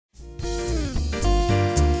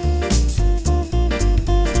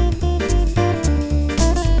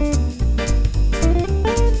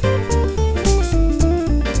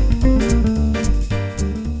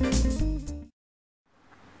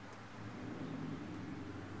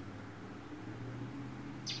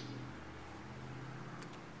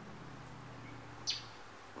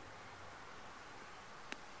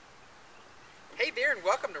here and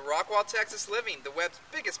welcome to Rockwall Texas Living, the web's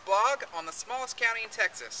biggest blog on the smallest county in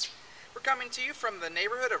Texas. We're coming to you from the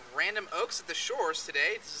neighborhood of Random Oaks at the Shores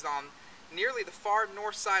today. This is on nearly the far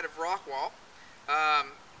north side of Rockwall.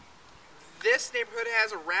 This neighborhood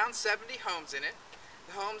has around 70 homes in it.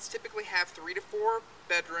 The homes typically have 3 to 4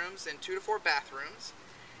 bedrooms and 2 to 4 bathrooms,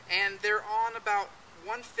 and they're on about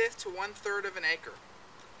 1/5 to 1/3 of an acre.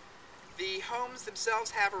 The homes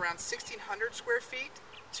themselves have around 1,600 square feet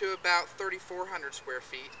to about 3,400 square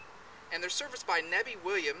feet, and they're serviced by Nebby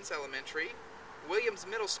Williams Elementary, Williams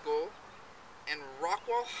Middle School, and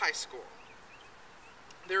Rockwall High School.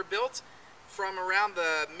 They're built from around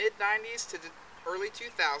the mid-90s to the early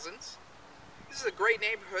 2000s. This is a great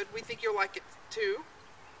neighborhood. We think you'll like it too.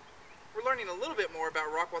 We're learning a little bit more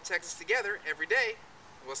about Rockwall, Texas together every day.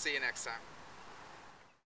 We'll see you next time.